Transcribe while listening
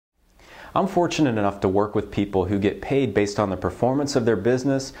I'm fortunate enough to work with people who get paid based on the performance of their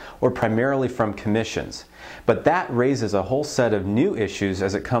business or primarily from commissions. But that raises a whole set of new issues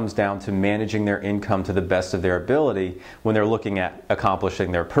as it comes down to managing their income to the best of their ability when they're looking at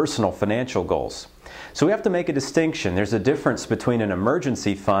accomplishing their personal financial goals. So we have to make a distinction. There's a difference between an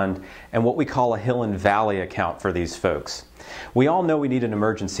emergency fund and what we call a hill and valley account for these folks. We all know we need an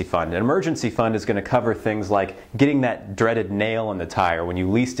emergency fund. An emergency fund is going to cover things like getting that dreaded nail in the tire when you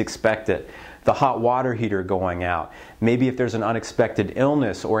least expect it, the hot water heater going out, maybe if there's an unexpected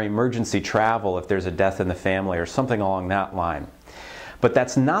illness or emergency travel if there's a death in the family or something along that line. But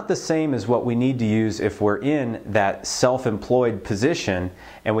that's not the same as what we need to use if we're in that self-employed position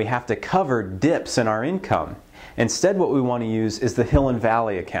and we have to cover dips in our income. Instead, what we want to use is the hill and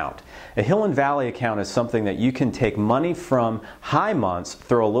valley account. A hill and valley account is something that you can take money from high months,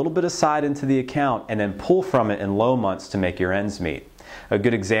 throw a little bit aside into the account, and then pull from it in low months to make your ends meet. A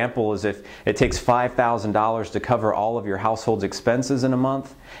good example is if it takes $5,000 to cover all of your household's expenses in a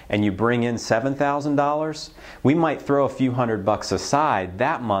month and you bring in $7,000, we might throw a few $100 aside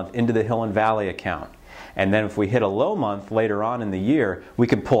that month into the hill and valley account. And then if we hit a low month later on in the year, we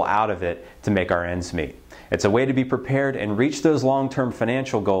can pull out of it to make our ends meet. It's a way to be prepared and reach those long-term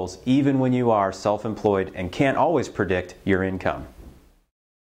financial goals even when you are self-employed and can't always predict your income.